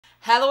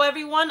Hello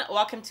everyone,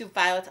 welcome to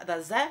Violet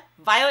the Z.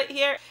 Violet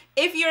here.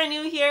 If you're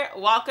new here,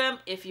 welcome.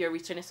 If you're a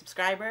returning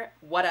subscriber,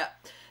 what up?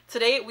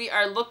 Today we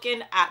are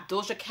looking at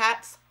Doja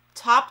Cat's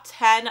top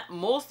 10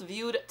 most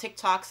viewed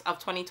TikToks of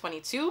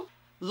 2022.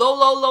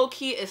 Low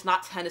key is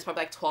not 10, it's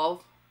probably like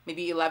 12,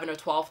 maybe 11 or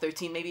 12,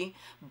 13 maybe,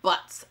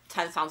 but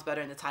 10 sounds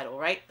better in the title,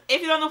 right? If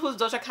you don't know who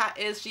Doja Cat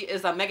is, she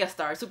is a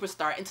megastar,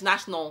 superstar,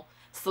 international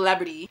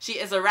celebrity. She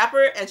is a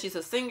rapper and she's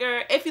a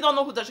singer. If you don't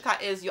know who Doja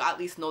Cat is, you at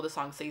least know the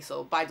song Say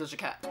So by Doja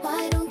Cat.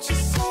 Why don't you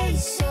say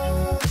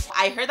so?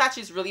 I heard that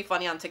she's really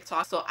funny on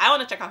TikTok, so I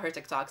want to check out her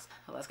TikToks.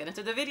 Let's get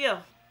into the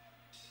video.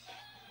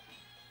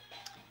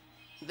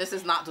 This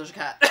is not Doja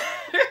Cat.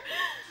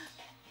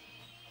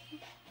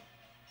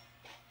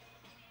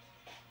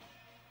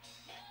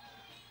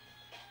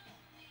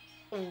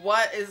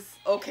 What is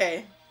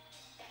okay?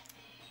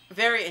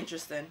 Very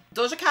interesting.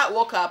 Doja Cat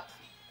woke up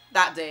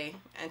that day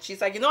and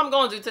she's like, you know what I'm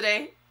gonna do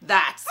today?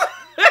 That.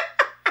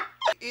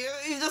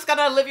 You just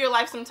gotta live your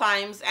life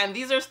sometimes, and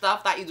these are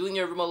stuff that you do in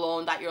your room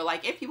alone that you're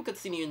like, if people could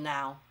see me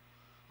now,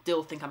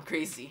 they'll think I'm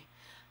crazy.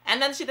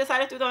 And then she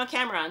decided to do it on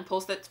camera and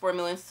post it for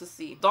millions to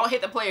see. Don't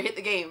hit the player, hit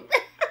the game.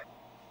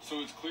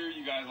 So it's clear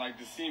you guys like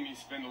to see me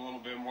spend a little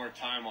bit more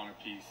time on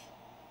a piece.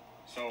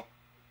 So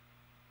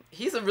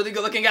he's a really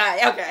good looking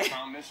guy. Okay. I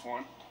found this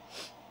one.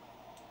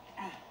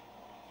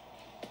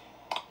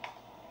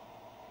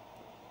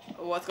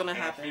 What's gonna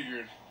happen? I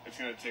figured it's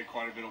gonna take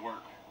quite a bit of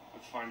work.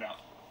 Let's find out.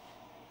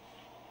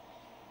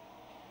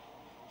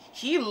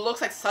 He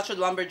looks like such a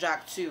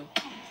lumberjack too.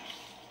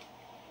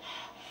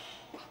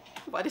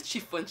 Why did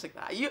she flinch like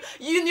that? You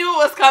knew it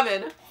was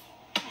coming.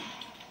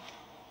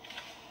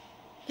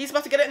 He's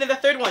about to get it into the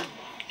third one.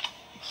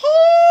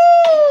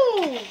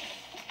 Ooh! Make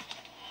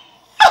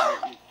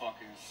me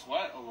fucking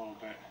sweat a little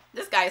bit.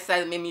 This guy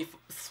said it made me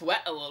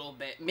sweat a little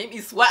bit. Made me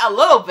sweat a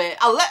little bit.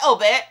 A little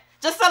bit.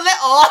 Just a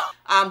little.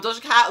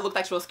 Doja Cat looked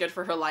like she was scared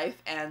for her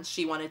life and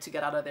she wanted to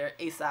get out of there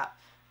ASAP.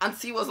 And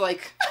C was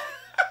like,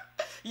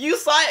 you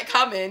saw it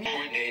coming. When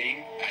we're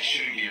dating, I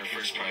shouldn't be your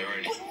first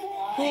priority.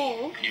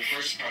 Who? Your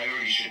first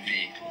priority should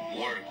be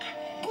work,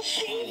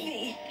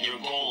 school, your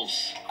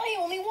goals. I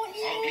only want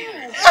you. I'll be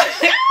there.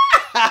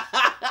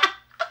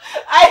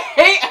 I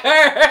hate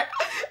her.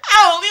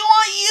 I only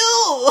want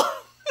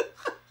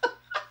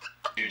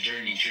you. Your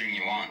journey cheering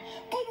you on.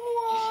 But Let's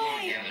why?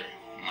 go together,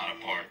 not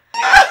apart.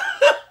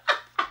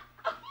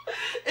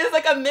 It's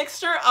like a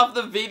mixture of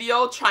the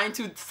video trying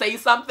to say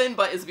something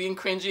but it's being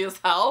cringy as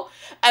hell,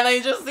 and then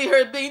you just see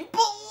her being, but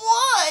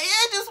why?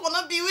 I just want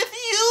to be with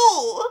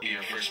you. Be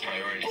your first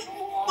priority. But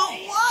But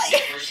why? why? Your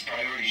first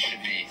priority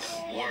should be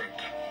work,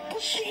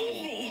 But school,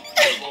 baby,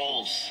 your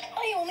goals.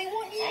 I only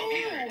want I'll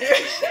be there you.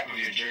 every step of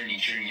your journey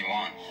cheering you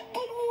on. But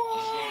Let's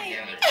go why?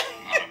 together,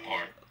 not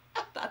apart.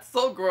 That's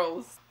so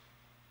gross.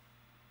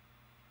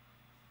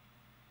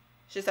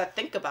 She said,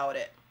 think about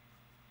it.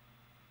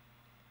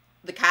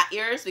 The cat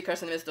ears, because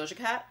her name is Doja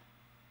Cat.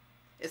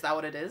 Is that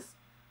what it is?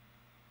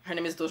 Her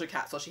name is Doja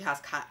Cat, so she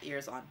has cat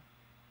ears on.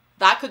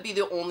 That could be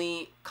the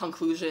only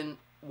conclusion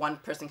one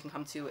person can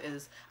come to,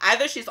 is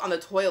either she's on the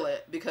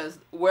toilet, because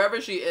wherever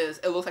she is,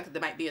 it looks like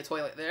there might be a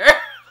toilet there.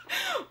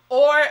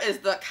 Or is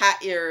the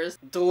cat ears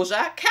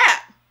Doja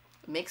Cat?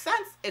 Makes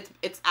sense.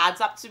 It adds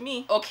up to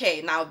me.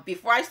 Okay, now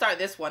before I start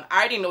this one,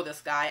 I already know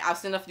this guy. I've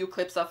seen a few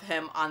clips of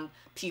him on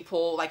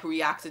people like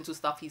reacting to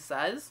stuff he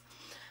says.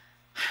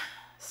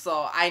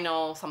 So I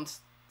know some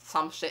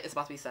shit is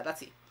about to be said. Let's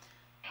see.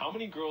 How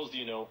many girls do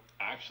you know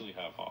actually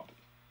have hobbies?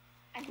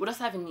 What does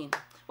that even mean?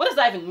 What does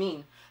that even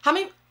mean? How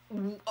many?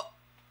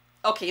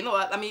 Okay, you know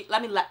what? Let me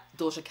let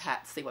Doja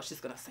Cat say what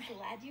she's gonna say.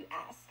 Glad you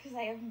asked, because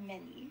I have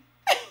many.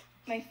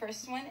 My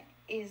first one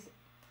is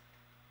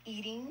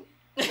eating.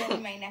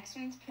 Then my next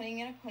one's putting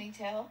in a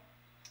ponytail.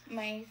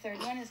 My third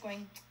one is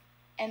going,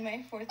 and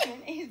my fourth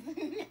one is.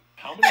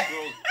 How many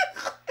girls?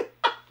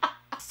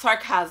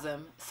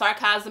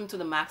 Sarcasm to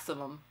the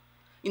maximum.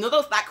 You know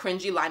that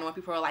cringy line when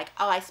people are like,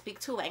 oh, I speak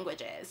 2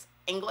 languages,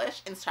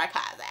 English and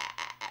sarcasm.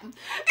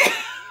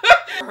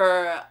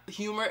 Her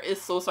humor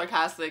is so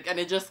sarcastic and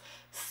it just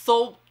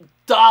so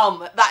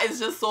dumb. That is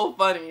just so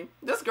funny.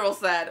 This girl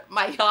said,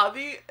 my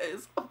hobby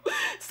is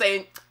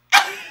saying.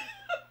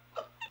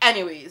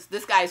 Anyways,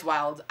 this guy's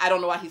wild. I don't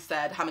know what he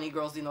said. How many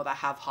girls do you know that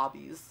have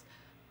hobbies?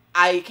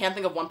 I can't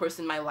think of one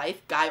person in my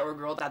life, guy or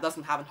girl, that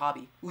doesn't have a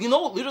hobby. You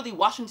know, literally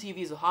watching TV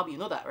is a hobby. You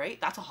know that,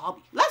 right? That's a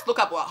hobby. Let's look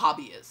up what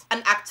hobby is. An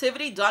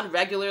activity done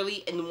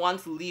regularly in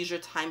one's leisure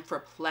time for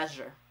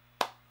pleasure.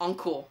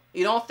 Uncool.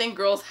 You don't think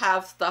girls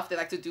have stuff they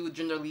like to do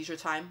during their leisure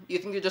time? You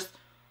think they just...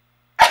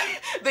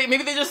 maybe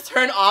they just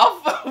turn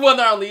off when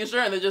they're on leisure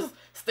and they just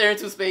stare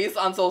into space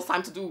until it's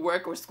time to do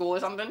work or school or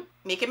something?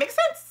 Make it make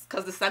sense,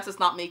 because the sense is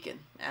not making,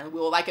 and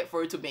we'll like it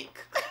for it to make.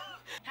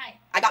 Hi.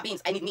 I got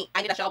beans. I need meat.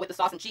 I need a shell with the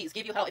sauce and cheese.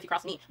 Give you hell if you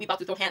cross me. We about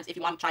to throw hands if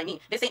you want to try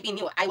me. This ain't being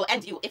new. I will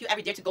end you if you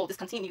ever dare to go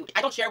discontinue.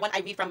 I don't share when I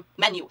read from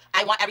menu.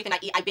 I want everything I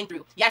eat. I've been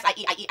through. Yes, I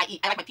eat.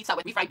 I like my pizza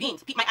with refried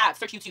beans. Peep my ads.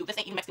 Search YouTube. This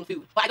ain't even Mexican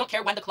food. But I don't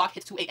care when the clock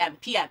hits 2 a.m.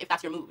 p.m. if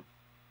that's your mood.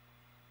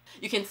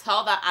 You can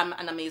tell that I'm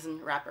an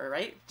amazing rapper,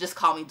 right? Just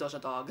call me Doja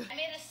Dog. I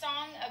made a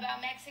song about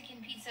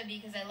Mexican pizza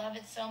because I love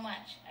it so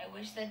much. I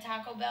wish that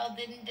Taco Bell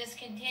didn't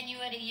discontinue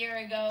it a year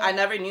ago. I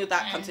never knew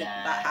that This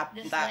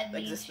that led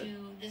me existed.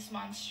 to this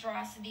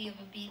monstrosity of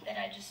a beat that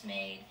I just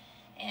made,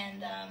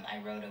 and I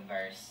wrote a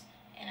verse,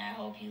 and I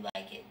hope you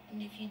like it.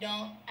 And if you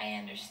don't, I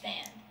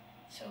understand.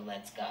 So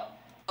let's go.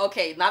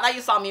 Okay, now that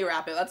you saw me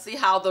rap it, let's see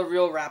how the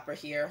real rapper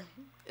here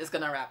is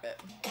gonna rap it.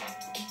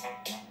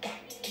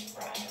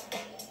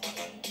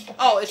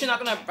 Oh, is she not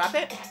gonna rap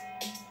it?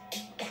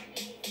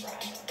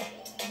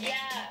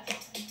 Yeah,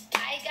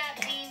 I got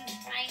beans,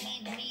 I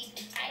need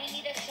meat. I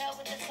need a shell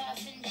with the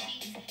sauce and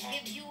cheese.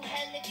 Give you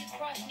hell if you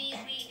cross me,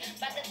 we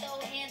about to throw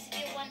hands if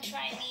you want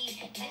try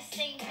me. This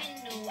ain't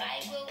been new,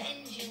 I will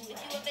end you. If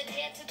you ever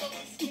dare to go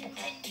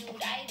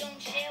discontinued, I don't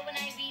share when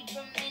I read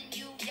from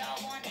menu. Y'all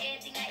want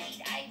everything I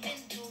eat, I've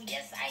been through.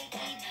 Yes, I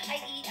eat, I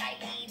eat, I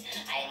eat.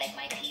 I like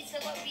my pizza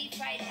with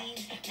refried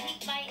beans.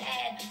 Read my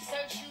ad,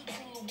 search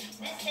YouTube.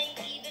 This ain't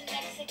even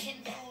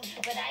Mexican food,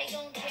 but I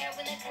don't care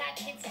when the clock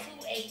hits 2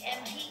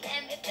 a.m.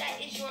 p.m. if that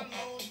is your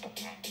mood.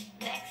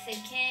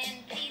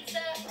 Mexican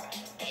pizza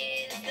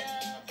is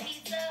the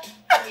pizza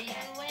for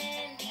you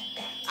and me.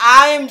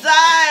 I'm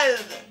dead!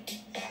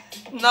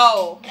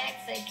 No.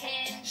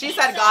 Mexican She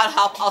said God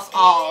help us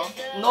all.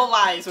 No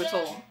lies were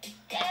told.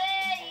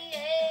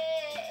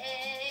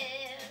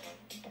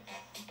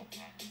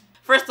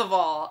 First of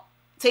all,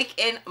 take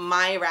in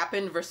my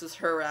rapping versus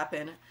her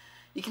rapping.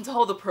 You can tell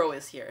who the pro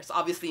is here. It's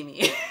obviously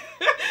me.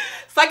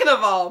 Second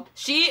of all,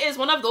 she is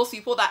one of those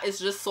people that is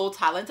just so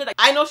talented. Like,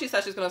 I know she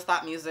said she's gonna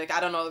stop music.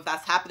 I don't know if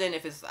that's happening,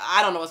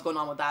 I don't know what's going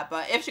on with that.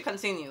 But if she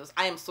continues,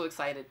 I am so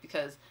excited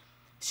because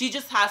she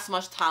just has so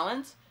much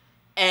talent.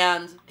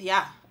 And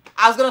yeah,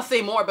 I was gonna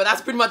say more, but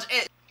that's pretty much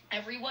it.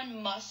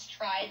 Everyone must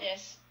try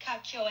this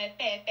cacio e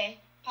pepe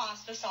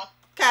pasta sauce.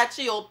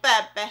 Cacio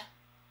pepe.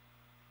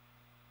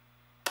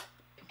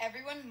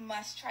 Everyone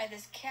must try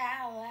this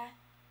cacio e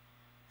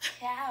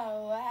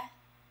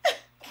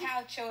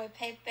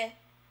pepe.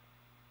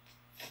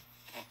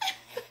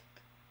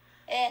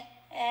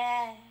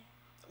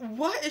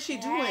 What is she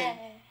doing?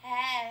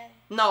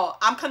 No,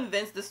 I'm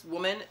convinced this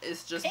woman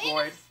is just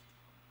bored.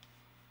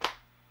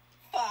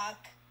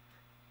 Fuck.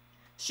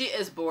 She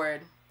is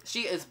bored.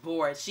 She is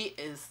bored. She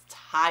is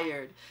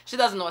tired. She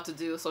doesn't know what to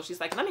do. So she's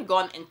like, let me go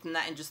on the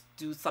internet and just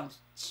do some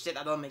shit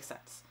that don't make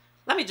sense.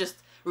 Let me just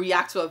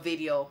react to a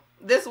video.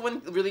 This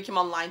one really came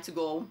online to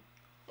go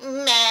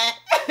meh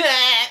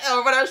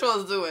or whatever she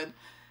was doing.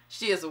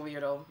 She is a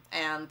weirdo.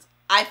 And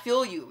I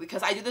feel you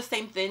because I do the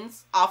same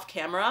things off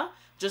camera,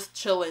 just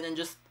chilling and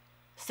just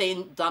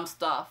saying dumb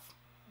stuff.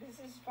 This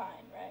is fine,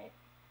 right?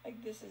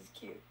 Like, this is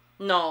cute.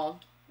 No.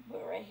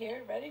 But right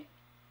here, ready?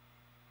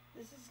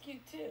 This is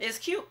cute too. It's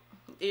cute.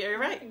 You're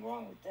right. Nothing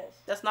wrong with this.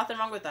 There's nothing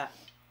wrong with that.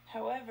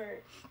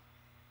 However,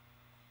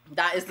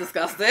 that is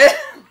disgusting.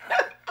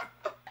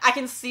 I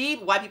can see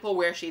why people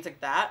wear shades like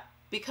that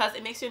because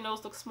it makes your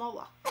nose look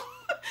smaller.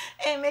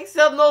 It makes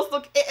your nose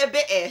look a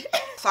bit.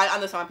 So I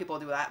understand why people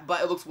do that,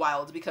 but it looks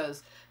wild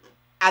because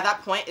at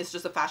that point it's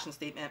just a fashion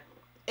statement.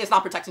 It's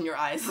not protecting your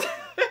eyes.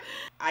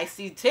 I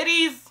see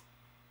titties.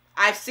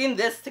 I've seen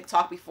this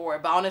TikTok before,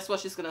 but honestly, what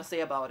she's gonna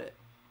say about it.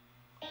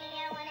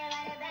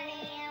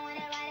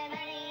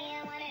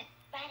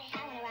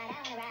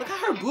 Look at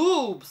her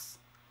boobs.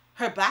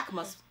 Her back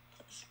must.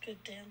 That's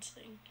good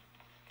dancing.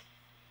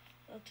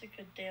 That's a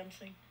good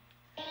dancing.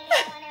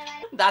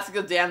 That's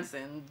good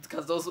dancing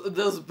because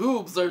those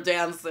boobs are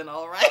dancing,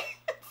 all right.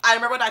 I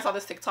remember when I saw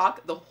this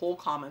TikTok, the whole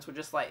comments were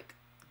just like,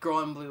 "Girl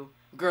in blue,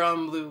 girl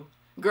in blue,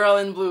 girl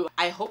in blue."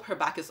 I hope her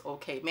back is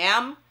okay,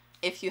 ma'am.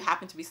 If you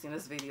happen to be seeing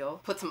this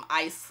video, put some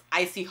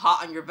icy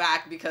hot on your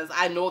back because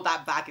I know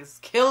that back is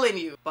killing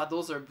you. But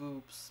those are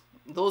boobs.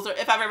 Those are,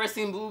 if I've ever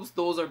seen boobs,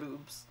 those are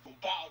boobs.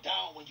 Bow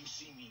down when you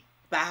see me.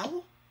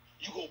 Bow?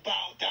 You go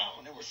bow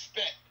down in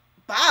respect.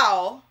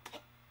 Bow?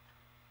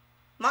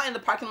 Not in the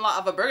parking lot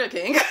of a Burger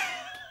King.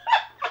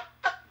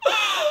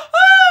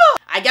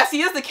 I guess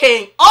he is the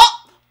king.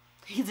 Oh!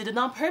 He did it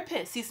on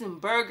purpose. He's in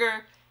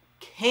Burger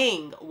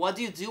King. What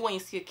do you do when you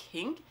see a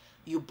king?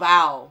 You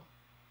bow.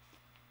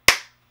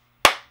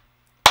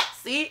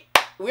 See?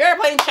 We are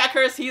playing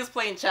checkers. He is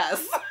playing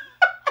chess.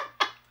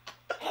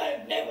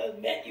 I've never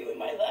met you in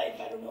my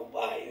life. I don't know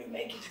why you're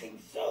making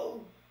things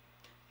so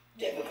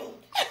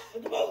difficult for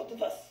the both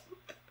of us.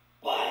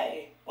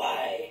 Why?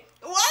 Why?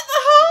 What the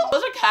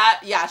hell? Doja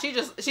Cat, yeah, she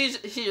just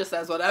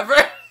says whatever.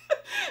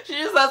 She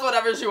just says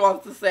whatever she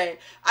wants to say.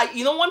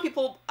 You know when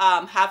people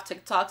have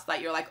TikToks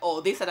that you're like, oh,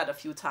 they said that a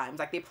few times,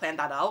 like they planned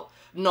that out?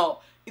 No,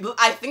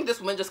 I think this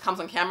woman just comes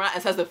on camera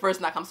and says the first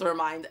thing that comes to her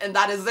mind, and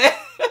that is it.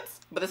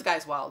 But this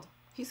guy's wild.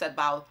 He said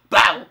bow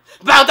down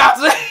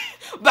to me,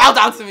 bow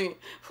down to me.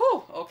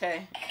 Whew,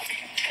 okay.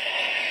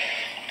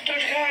 Doja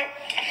Cat.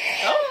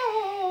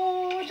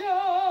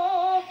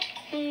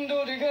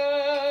 Doja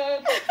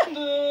Cat,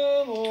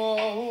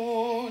 Doja.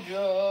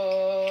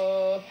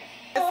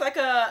 It's like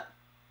a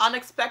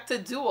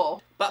unexpected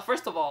duo. But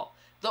first of all,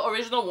 the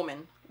original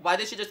woman, Why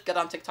did she just get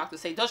on TikTok to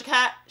say Doja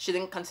Cat? She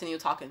didn't continue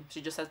talking.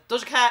 She just says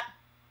Doja Cat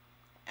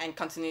and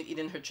continued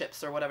eating her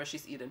chips or whatever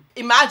she's eating.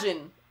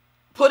 Imagine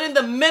putting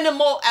the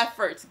minimal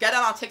effort, getting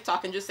on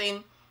TikTok and just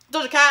saying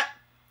Doja Cat,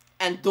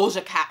 and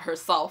Doja Cat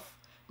herself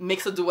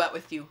makes a duet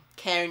with you,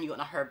 carrying you on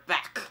her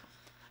back.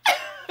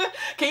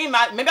 Can you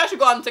imagine? Maybe I should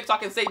go on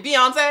TikTok and say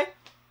Beyonce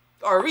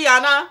or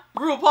Rihanna,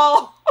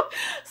 RuPaul.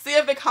 See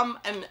if they come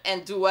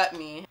and duet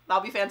me.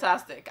 That'll be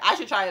fantastic. I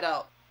should try it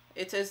out.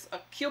 It is a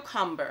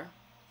cucumber.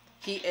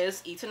 He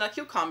is eating a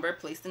cucumber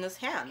placed in his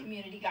hand.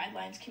 Community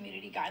guidelines,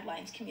 community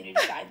guidelines, community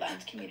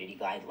guidelines, community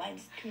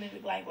guidelines,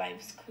 community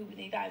guidelines,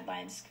 community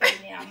guidelines,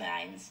 community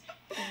guidelines,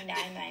 community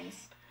guidelines.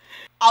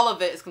 All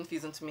of it is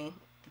confusing to me.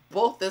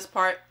 Both this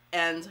part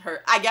and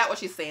her. I get what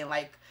she's saying,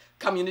 like,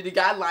 community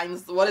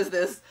guidelines, what is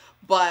this?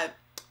 But,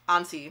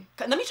 auntie,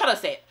 let me try to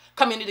say it.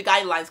 Community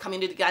guidelines,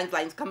 community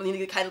guidelines,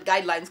 community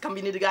guidelines,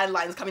 community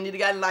guidelines, community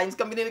guidelines,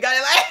 community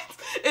guidelines.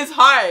 It's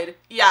hard.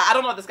 Yeah, I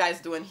don't know what this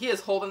guy's doing. He is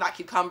holding that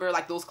cucumber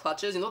like those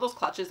clutches. You know those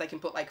clutches that can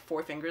put like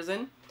 4 fingers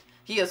in?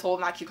 He is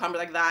holding that cucumber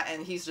like that,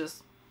 and he's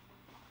just...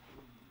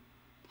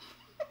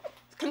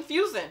 It's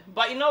confusing.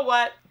 But you know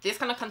what? This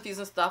kind of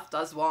confusing stuff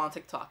does well on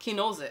TikTok. He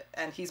knows it,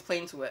 and he's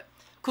playing to it.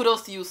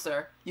 Kudos to you,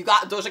 sir. You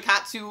got Doja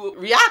Cat to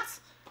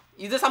react.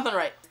 You did something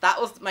right. That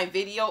was my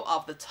video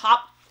of the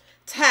top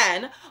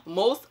 10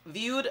 most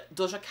viewed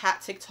Doja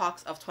Cat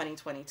TikToks of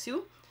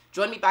 2022.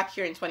 Join me back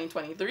here in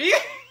 2023.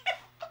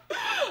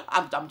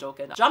 I'm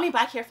joking. Join me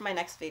back here for my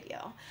next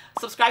video.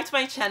 Subscribe to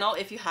my channel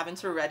if you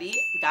haven't already.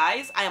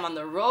 Guys, I am on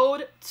the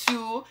road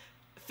to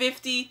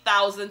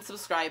 50,000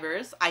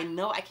 subscribers. I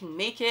know I can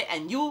make it,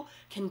 and you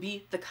can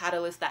be the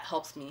catalyst that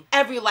helps me.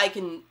 Every like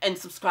and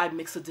subscribe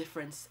makes a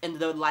difference in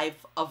the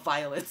life of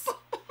Violets.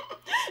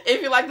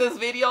 If you like this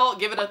video,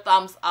 give it a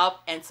thumbs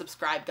up and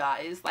subscribe,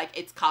 guys. Like,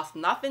 it's cost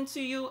nothing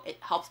to you. It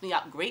helps me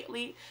out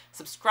greatly.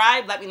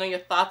 Subscribe. Let me know your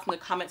thoughts in the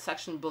comment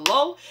section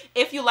below.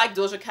 If you like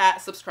Doja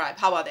Cat, subscribe.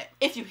 How about that?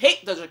 If you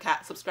hate Doja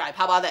Cat, subscribe.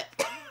 How about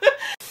that?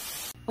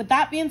 With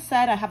that being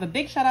said, I have a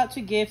big shout out to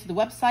give to the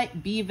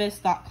website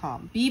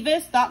beavis.com.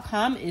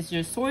 Beavis.com is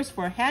your source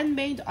for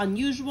handmade,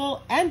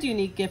 unusual, and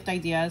unique gift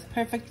ideas,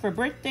 perfect for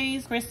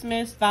birthdays,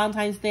 Christmas,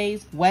 Valentine's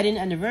Days, wedding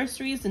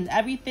anniversaries, and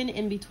everything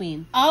in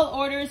between. All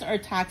orders are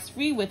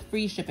tax-free with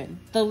free shipping.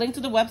 The link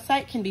to the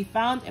website can be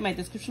found in my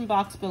description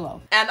box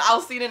below. And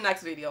I'll see you in the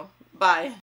next video. Bye.